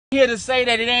Here to say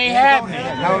that it ain't happening.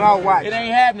 No, watch. It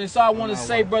ain't happening. So I want to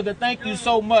say, brother, thank you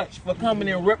so much for coming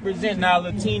and representing our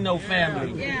Latino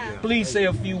family. Please say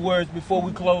a few words before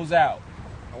we close out.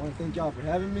 I want to thank y'all for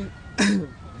having me.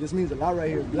 This means a lot right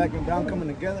here. Black and brown coming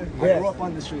together. I grew up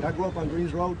on the street. I grew up on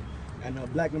Greens Road,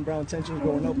 and black and brown tensions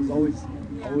growing up was always,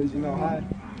 high.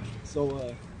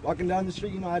 So walking down the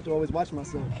street, I had to always watch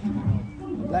myself.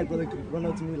 A black brother could run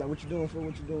up to me like, "What you doing for?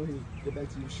 What you doing here? Get back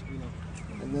to you,"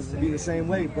 And then it'd be the same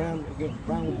way. Brown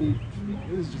would be,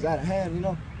 it was just out of hand,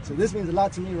 So this means a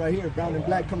lot to me right here. Brown and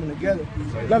black coming together.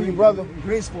 Love you, brother.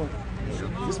 Greensport.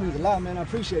 This means a lot, man. I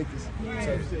appreciate this.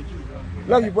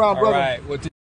 Love you, Brown brother. All right. Well,